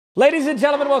Ladies and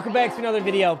gentlemen, welcome back to another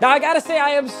video. Now, I gotta say,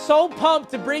 I am so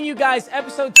pumped to bring you guys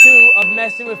episode 2 of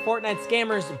Messing with Fortnite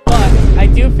Scammers, but I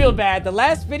do feel bad. The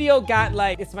last video got,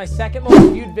 like, it's my second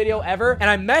most viewed video ever, and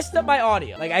I messed up my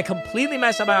audio. Like, I completely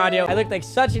messed up my audio. I looked like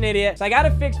such an idiot, so I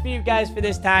gotta fix for you guys for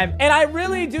this time, and I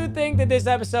really do think that this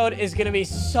episode is gonna be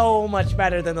so much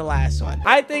better than the last one.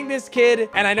 I think this kid,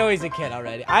 and I know he's a kid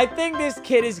already, I think this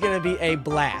kid is gonna be a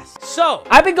blast. So,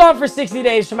 I've been gone for 60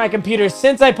 days from my computer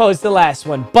since I posted the last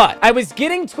one, but I was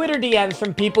getting Twitter DMs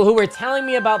from people who were telling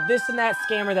me about this and that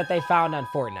scammer that they found on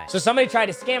Fortnite. So somebody tried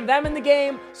to scam them in the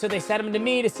game, so they sent them to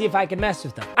me to see if I could mess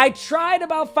with them. I tried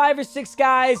about 5 or 6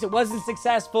 guys. It wasn't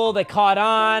successful. They caught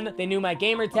on. They knew my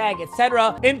gamer tag,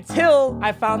 etc. Until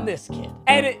I found this kid.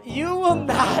 And you will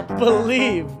not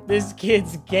believe this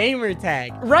kid's gamer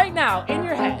tag. Right now, in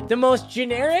your head, the most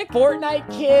generic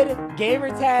Fortnite kid gamer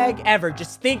tag ever.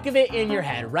 Just think of it in your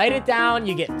head. Write it down.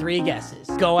 You get 3 guesses.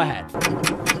 Go ahead.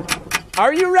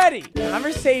 Are you ready?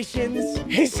 Conversations,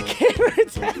 his gamer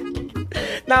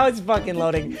tag. Now it's fucking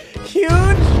loading. Huge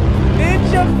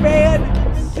Ninja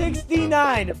Fan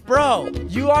 69. Bro,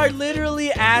 you are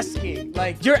literally asking.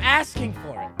 Like, you're asking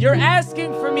for it. You're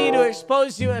asking for me to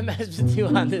expose you and mess with you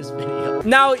on this video.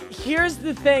 Now, here's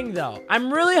the thing, though.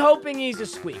 I'm really hoping he's a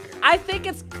squeaker. I think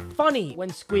it's funny when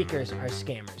squeakers are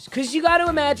scammers, because you got to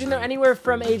imagine they're anywhere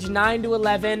from age 9 to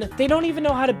 11. They don't even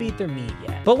know how to beat their meat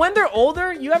yet. But when they're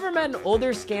older, you ever met an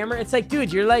older scammer? It's like,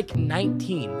 dude, you're like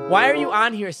 19. Why are you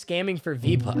on here scamming for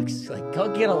V-Bucks? Like,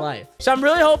 go get a life. So I'm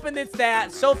really hoping it's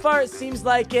that. So far, it seems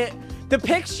like it. The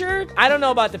picture, I don't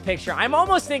know about the picture. I'm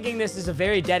almost thinking this is a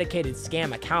very dedicated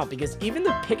scam account, because even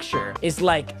the picture is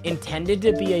like intended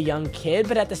to be a young kid,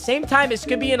 but at the same time, this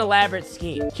could be an elaborate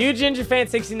scheme. Huge Ninja Fan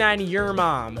 69, your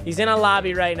mom. He's in a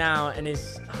lobby right now and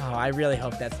is, oh, I really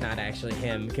hope that's not actually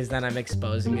him, because then I'm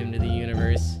exposing him to the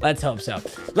universe. Let's hope so.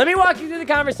 Let me walk you through the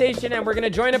conversation, and we're gonna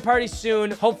join a party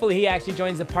soon. Hopefully he actually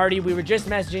joins the party. We were just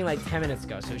messaging like 10 minutes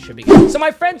ago, so it should be good. So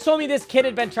my friend told me this kid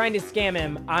had been trying to scam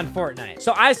him on Fortnite.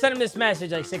 So I sent him this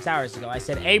message like 6 hours ago. I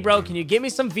said, hey bro, can you give me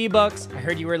some V-Bucks? I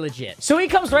heard you were legit. So he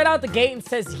comes right out the gate and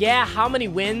says, yeah, how many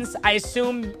wins? I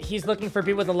assume he's looking for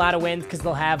people with a lot of wins because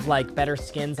they'll have like better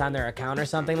skins on their account or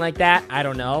something like that. I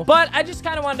don't know. But I just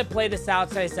kind of wanted to play this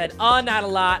out. So I said, oh, not a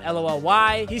lot, LOL,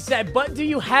 why? He said, but do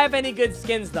you have any good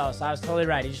skins though? So I was totally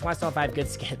right. He just wants to know if I have good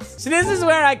skins. So this is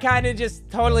where I kind of just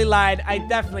totally lied. I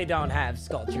definitely don't have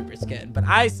Skull Trooper skin, but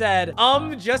I said,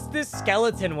 just this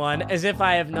skeleton one, as if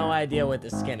I have no idea what the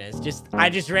skin is. I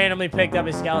just randomly picked up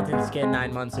a skeleton skin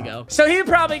 9 months ago. So he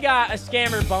probably got a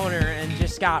scammer boner and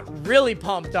just got really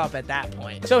pumped up at that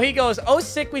point. So he goes, oh,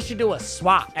 sick, we should do a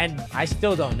swap. And I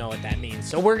still don't know what that means.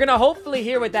 So we're gonna hopefully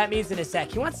hear what that means in a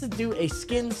sec. He wants to do a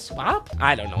skin swap?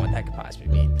 I don't know what that could possibly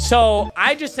mean. So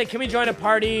I just said, can we join a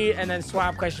party? And then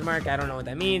swap question mark. I don't know what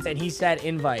that means. And he said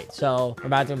invite. So we're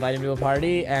about to invite him to a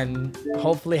party and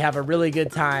hopefully have a really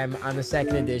good time on the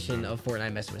second edition of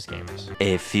Fortnite Messing with Scammers.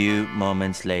 A few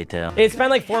moments later. It's been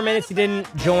like 4 minutes. He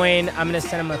didn't join. I'm gonna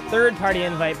send him a 3rd party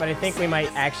invite, but I think we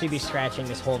might actually be scratching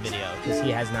this whole video because he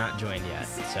has not joined yet.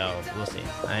 So we'll see.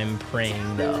 I'm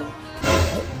praying though.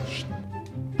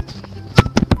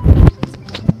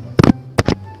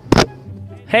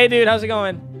 Hey dude, how's it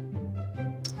going?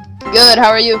 Good, how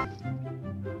are you?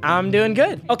 I'm doing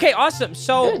good. Okay, awesome.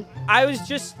 So good.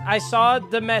 I saw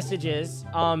the messages,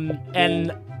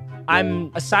 and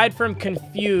I'm, aside from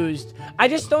confused, I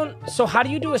just don't, so how do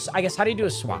you do how do you do a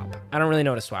swap? I don't really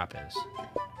know what a swap is.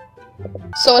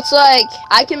 So it's like,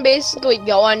 I can basically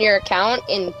go on your account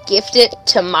and gift it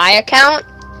to my account.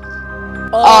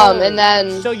 Oh, and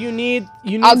then... So you need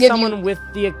someone with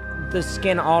the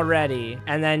skin already,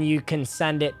 and then you can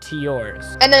send it to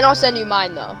yours. And then I'll send you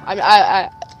mine, though.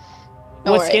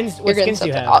 What skins do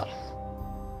you have?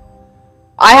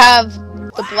 I have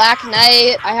the Black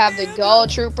Knight, I have the Gull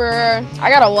Trooper,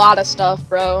 I got a lot of stuff,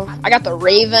 bro. I got the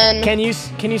Raven. Can you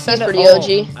send He's pretty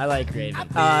OG. I like Raven.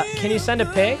 Can you send a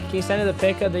pic? Can you send her the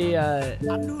pic of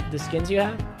the skins you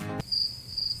have?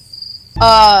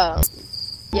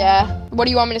 Yeah. What do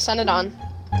you want me to send it on?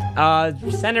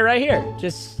 Send it right here.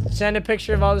 Just send a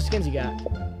picture of all the skins you got.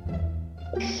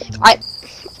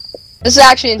 This is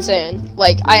actually insane.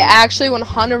 Like, I actually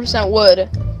 100% would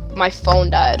if my phone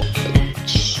died.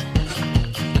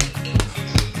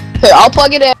 Here, I'll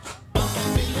plug it in.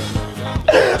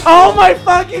 Oh my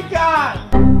fucking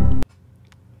god!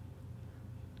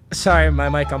 Sorry, my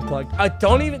mic unplugged.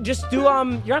 Don't even, just do,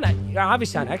 you're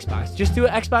obviously on Xbox. Just do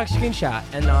an Xbox screenshot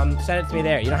and, send it to me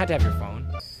there. You don't have to have your phone.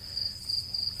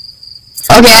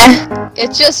 Okay.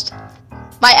 It's just,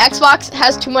 my Xbox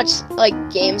has too much, like,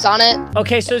 games on it.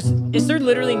 Okay, so is there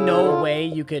literally no way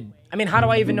you could I mean, how do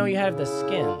I even know you have the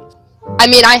skins? I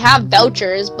mean, I have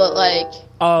vouchers, but like...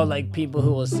 Oh, like people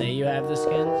who will say you have the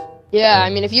skins? Yeah, I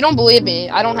mean, if you don't believe me,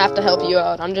 I don't have to help you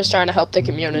out. I'm just trying to help the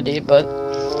community, but...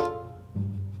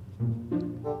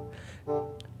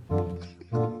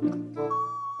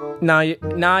 No,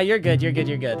 you're good. You're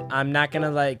good. I'm not gonna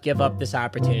like give up this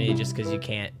opportunity just because you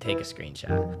can't take a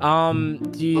screenshot.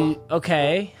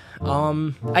 Okay.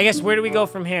 I guess where do we go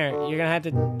from here? You're gonna have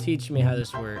to teach me how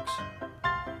this works.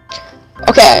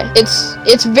 Okay,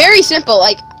 it's very simple.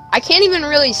 Like, I can't even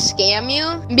really scam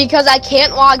you because I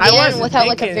can't log in without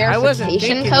like a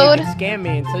verification code. You could scam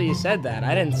me until you said that.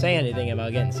 I didn't say anything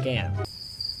about getting scammed.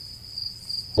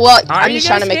 Well, I'm just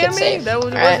trying to make it safe. That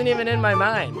wasn't even in my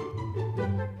mind.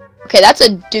 Okay, that's a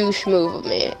douche move of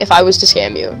me if I was to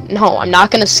scam you. No, I'm not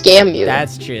gonna scam you.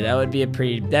 That's true. That'd be a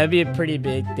pretty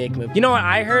big dick move. You know what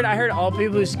I heard? I heard all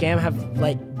people who scam have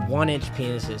like 1-inch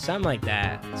penises, something like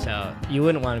that. So you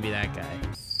wouldn't want to be that guy.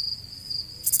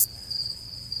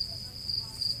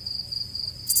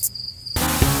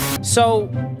 So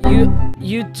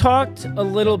you talked a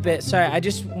little bit. Sorry, I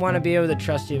just want to be able to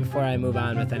trust you before I move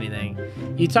on with anything.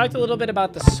 You talked a little bit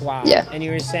about the swap. Yeah. And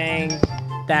you were saying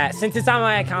that since it's on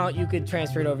my account, you could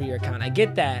transfer it over to your account. I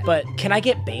get that, but can I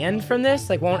get banned from this?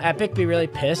 Like, won't Epic be really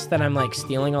pissed that I'm like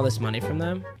stealing all this money from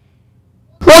them?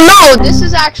 Well, no, this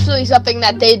is actually something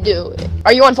that they do.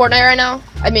 Are you on Fortnite right now?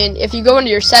 I mean, if you go into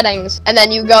your settings and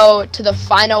then you go to the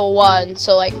final one,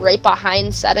 so like right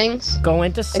behind settings. Go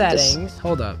into like settings.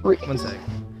 Hold up. 1 sec.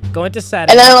 Go into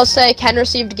settings. And then it'll say Ken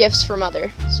received gifts from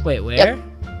others. Wait, where? Yep.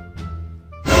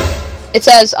 It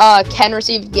says Ken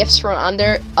received gifts from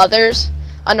others.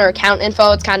 Under account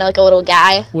info, it's kind of like a little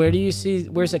guy. Where do you see?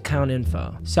 Where's account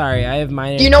info? Sorry, I have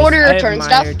minor. Do you know where to return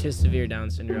stuff? Minor to severe Down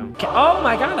syndrome. Oh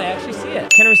my god, I actually see it.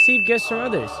 Can receive gifts from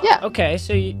others. Yeah. Okay,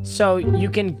 so you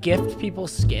can gift people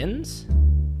skins?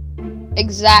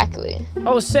 Exactly.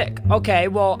 Oh, sick. Okay,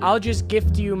 well, I'll just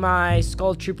gift you my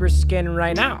Skull Trooper skin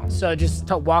right now. So just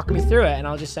walk me through it, and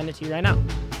I'll just send it to you right now.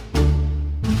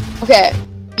 Okay,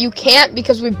 you can't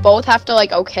because we both have to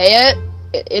like okay it.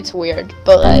 It's weird,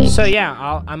 but like... So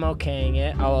yeah, I'm okaying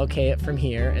it. I'll okay it from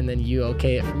here, and then you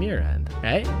okay it from your end,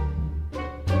 right?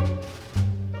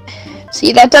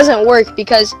 See, that doesn't work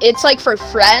because it's like for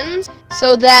friends,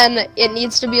 so then it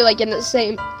needs to be like in the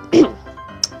same...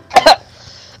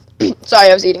 Sorry,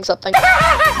 I was eating something.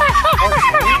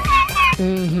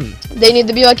 They need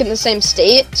to be like in the same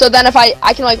state, so then if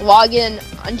I can like log in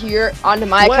onto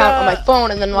my account on my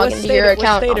phone and then log into your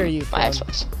account on my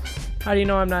Xbox. How do you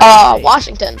know I'm not?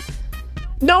 Washington.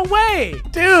 No way!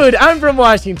 Dude, I'm from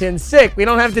Washington. Sick. We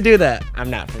don't have to do that.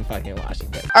 I'm not from fucking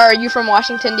Washington. Are you from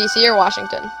Washington, D.C. or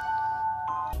Washington?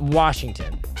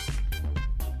 Washington.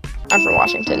 I'm from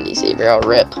Washington, D.C., bro.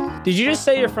 RIP. Did you just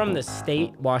say you're from the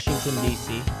state, Washington,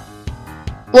 D.C.?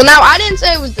 Well, now, I didn't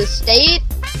say it was the state,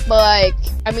 but, like,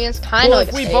 I mean, it's kind of like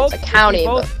a state. It's a county,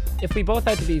 if we both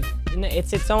had to be...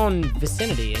 It's its own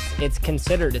vicinity. It's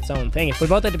considered its own thing. If we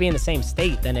both had to be in the same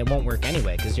state, then it won't work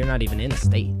anyway, because you're not even in a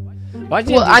state.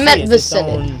 Well, I meant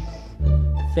vicinity.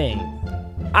 Thing.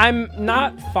 I'm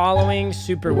not following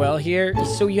super well here.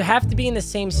 So you have to be in the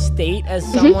same state as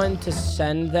someone to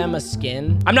send them a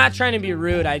skin. I'm not trying to be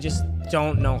rude. I just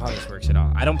don't know how this works at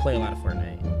all. I don't play a lot of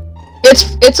Fortnite.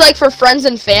 It's like for friends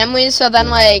and families. So then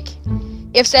like...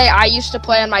 If, say, I used to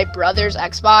play on my brother's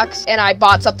Xbox, and I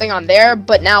bought something on there,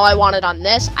 but now I want it on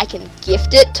this, I can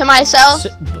gift it to myself.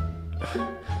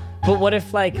 But what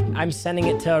if, like, I'm sending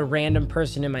it to a random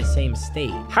person in my same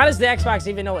state? How does the Xbox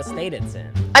even know what state it's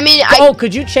in? I mean, Oh,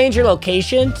 could you change your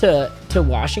location to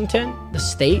Washington, the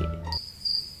state?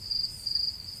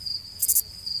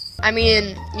 I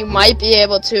mean, you might be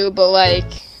able to, but,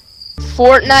 like,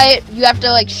 Fortnite, you have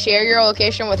to, like, share your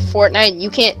location with Fortnite, and you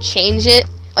can't change it.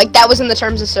 Like, that was in the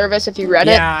terms of service if you read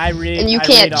it. Yeah, I read. And you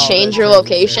can't change your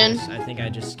location. I think I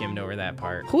just skimmed over that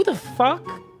part. Who the fuck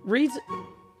reads?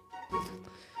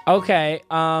 Okay.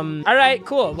 All right.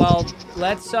 Cool. Well,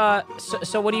 let's.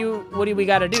 So what do we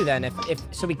got to do then? If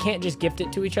so, we can't just gift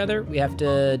it to each other. We have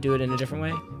to do it in a different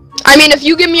way. I mean, if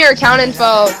you give me your account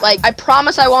info, like, I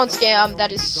promise I won't scam.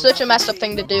 That is such a messed up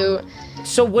thing to do.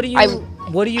 So what do you? I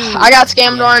got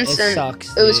scammed once, and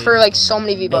sucks, it was for like so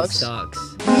many V-Bucks. It sucks.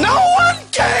 No one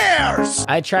cares!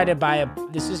 I tried to buy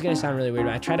this is gonna sound really weird,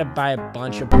 but I tried to buy a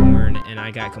bunch of porn and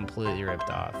I got completely ripped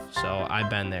off. So I've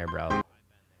been there, bro.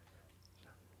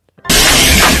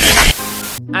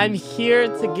 I'm here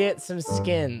to get some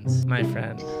skins, my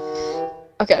friend.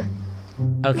 Okay.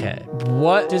 Okay.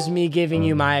 What does me giving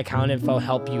you my account info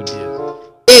help you do?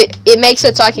 It makes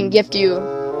it so I can gift you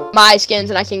my skins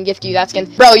and I can gift you that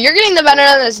skin. Bro, you're getting the better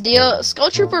of this deal.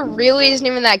 Skull Trooper really isn't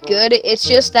even that good. It's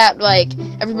just that, like,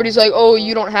 everybody's like, oh,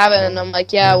 you don't have it. And I'm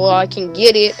like, yeah, well, I can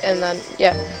get it. And then,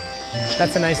 yeah.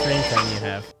 That's a nice ringtone you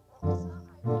have.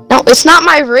 No, it's not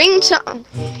my ringtone.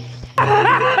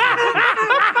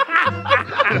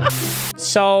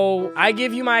 So I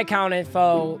give you my account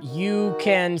info. You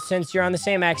can, since you're on the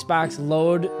same Xbox,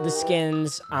 load the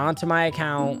skins onto my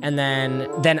account, and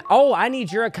then oh, I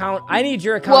need your account. I need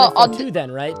your account info too,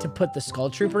 then, right? To put the Skull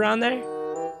Trooper on there.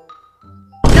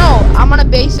 No, I'm gonna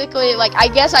basically, like, I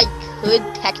guess I could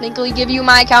technically give you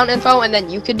my account info, and then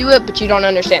you could do it, but you don't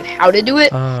understand how to do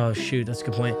it. Oh shoot, that's a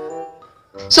good point.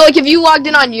 So, like, if you logged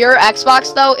in on your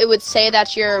Xbox, though, it would say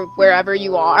that you're wherever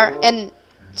you are, and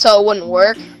so it wouldn't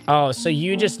work. Oh, so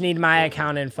you just need my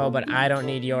account info, but I don't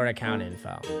need your account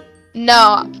info.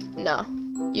 No,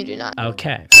 you do not.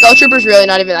 Okay. Skull Trooper's really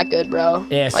not even that good, bro.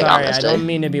 Yeah, like, sorry, honestly. I don't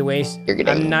mean to be wasting. You're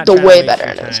getting I'm not the trying way to waste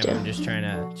better your in this, time. too. I'm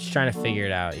just trying to figure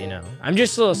it out, you know. I'm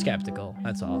just a little skeptical,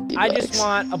 that's all. I just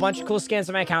want a bunch of cool skins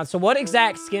on my account. So what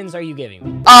exact skins are you giving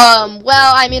me?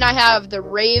 Well, I mean, I have the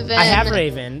Raven. I have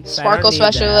Raven. So Sparkle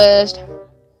Specialist.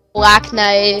 Black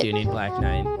Knight. Do you need Black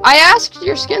Knight? I asked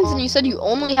your skins and you said you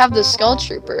only have the Skull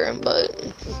Trooper,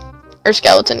 or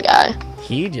Skeleton guy.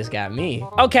 He just got me.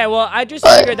 Okay, well, I just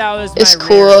figured that was my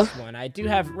rarest one. I do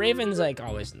have Ravens, like,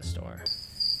 always in the store.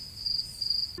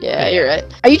 Yeah, you're right.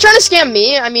 Are you trying to scam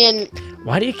me? I mean,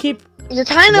 why do you keep... You're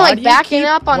kind of, like, backing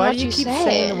up on what you keep say.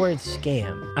 saying the word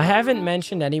scam? I haven't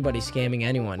mentioned anybody scamming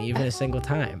anyone, even a single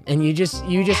time. And you just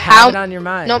have it on your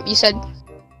mind. Nope, you said...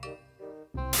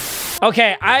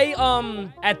 Okay,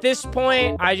 at this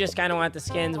point, I just kind of want the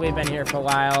skins. We've been here for a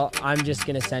while. I'm just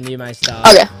gonna send you my stuff.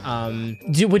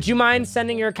 Okay. Would you mind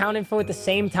sending your account info at the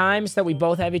same time so that we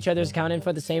both have each other's account info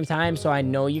at the same time so I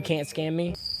know you can't scam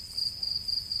me?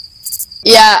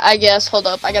 Yeah, I guess. Hold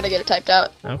up, I gotta get it typed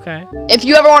out. Okay. If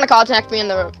you ever want to contact me in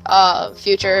the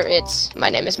future, my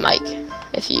name is Mike.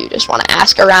 If you just want to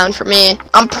ask around for me,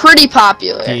 I'm pretty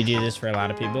popular. Do you do this for a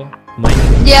lot of people? Mike?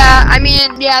 Yeah, I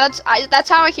mean, yeah, that's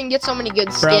how I can get so many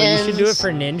good skins. Bro, you should do it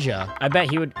for Ninja. I bet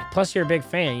he would. Plus, you're a big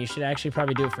fan. You should actually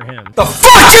probably do it for him. The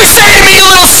fuck you say to me, you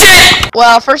little shit?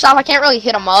 Well, first off, I can't really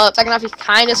hit him up. Second off, he's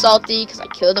kind of salty because I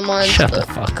killed him once. Shut the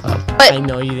fuck up. But I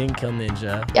know you didn't kill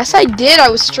Ninja. Yes, I did. I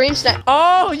was stream sniping.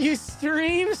 Oh, you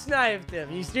stream sniped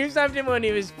him. You stream sniped him when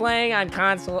he was playing on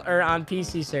console or on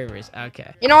PC servers.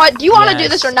 Okay. You know what? Do you want to do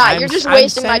this or not? You're just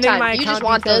wasting my time. You just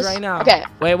want this right now. Okay.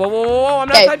 Wait, whoa. I'm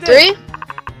not typed in. 3,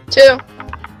 2,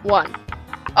 1.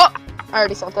 Oh, I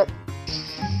already sent it.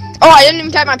 Oh, I didn't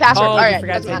even type my password. Oh, Alright, you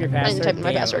forgot to type your password? I didn't type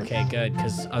my password. Okay, good,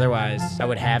 because otherwise I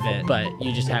would have it, but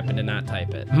you just happened to not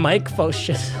type it. Mike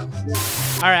Foshin.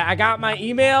 Alright, I got my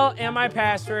email and my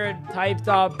password typed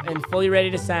up and fully ready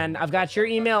to send. I've got your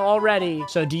email already,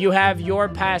 so do you have your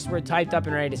password typed up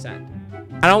and ready to send?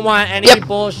 I don't want any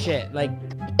bullshit. Like,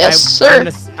 yes,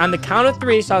 sir. On the count of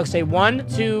 3, so I'll say 1,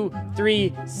 2,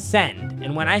 3, send.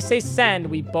 And when I say send,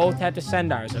 we both have to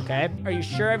send ours, okay? Are you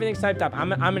sure everything's typed up? I'm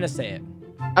gonna say it.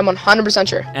 I'm 100%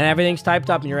 sure. And everything's typed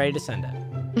up and you're ready to send it.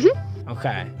 Mm-hmm.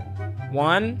 Okay.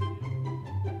 1,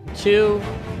 2,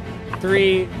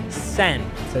 3, send.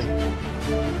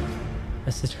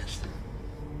 Message.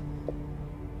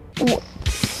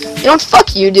 You know,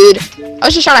 fuck you, dude. I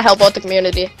was just trying to help out the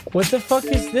community. What the fuck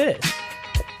is this?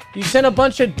 You sent a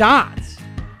bunch of dots.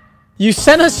 You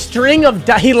sent a string of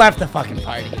dots. He left the fucking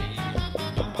party.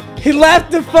 He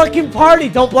left the fucking party.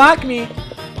 Don't block me.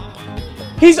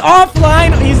 He's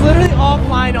offline. He's literally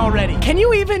offline already. Can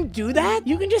you even do that?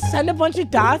 You can just send a bunch of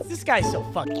dots? This guy's so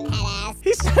fucking badass.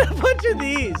 He sent a bunch of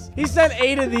these. He sent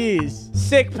 8 of these.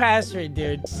 Sick password,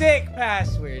 dude. Sick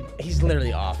password. He's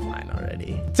literally offline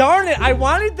already. Darn it. I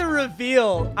wanted the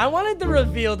reveal. I wanted the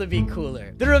reveal to be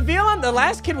cooler. The reveal on the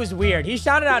last kid was weird. He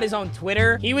shouted out his own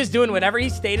Twitter. He was doing whatever. He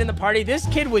stayed in the party. This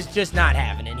kid was just not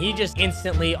having it. He just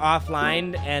instantly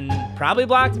offlined and probably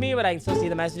blocked me, but I can still see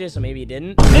the messages, so maybe he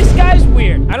didn't. This guy's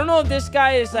weird. I don't know if this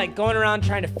guy is like going around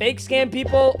trying to fake scam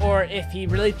people or if he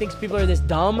really thinks people are this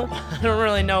dumb. I don't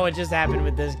really know what just happened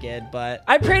with this kid, but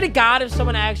I pray to God if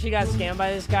someone actually got scammed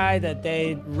by this guy that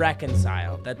they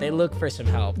reconcile, that they look for some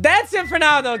help. That's it for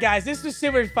now though, guys. This was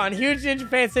super fun. Huge Ninja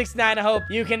Fan 69. I hope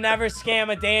you can never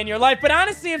scam a day in your life, but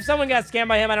honestly, if someone got scammed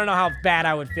by him, I don't know how bad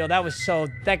I would feel. That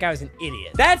guy was an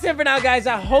idiot. That's it for now, guys.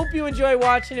 I hope you enjoy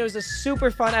watching. It was a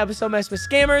super fun episode messing with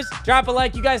scammers. Drop a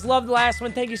like. You guys loved the last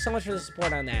one. Thank you so much for the support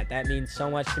on that. That means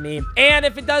so much to me. And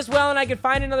if it does well and I can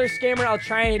find another scammer, I'll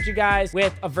try and hit you guys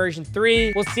with a version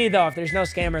 3. We'll see though. If there's no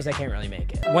scammers, I can't really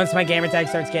make it. Once my gamer tag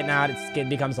starts getting out, it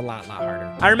becomes a lot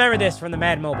harder. I remember this from the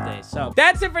Mad Mobile days. So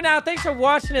that's it for now. Thanks for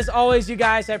watching as always, you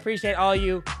guys. I appreciate all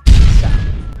you.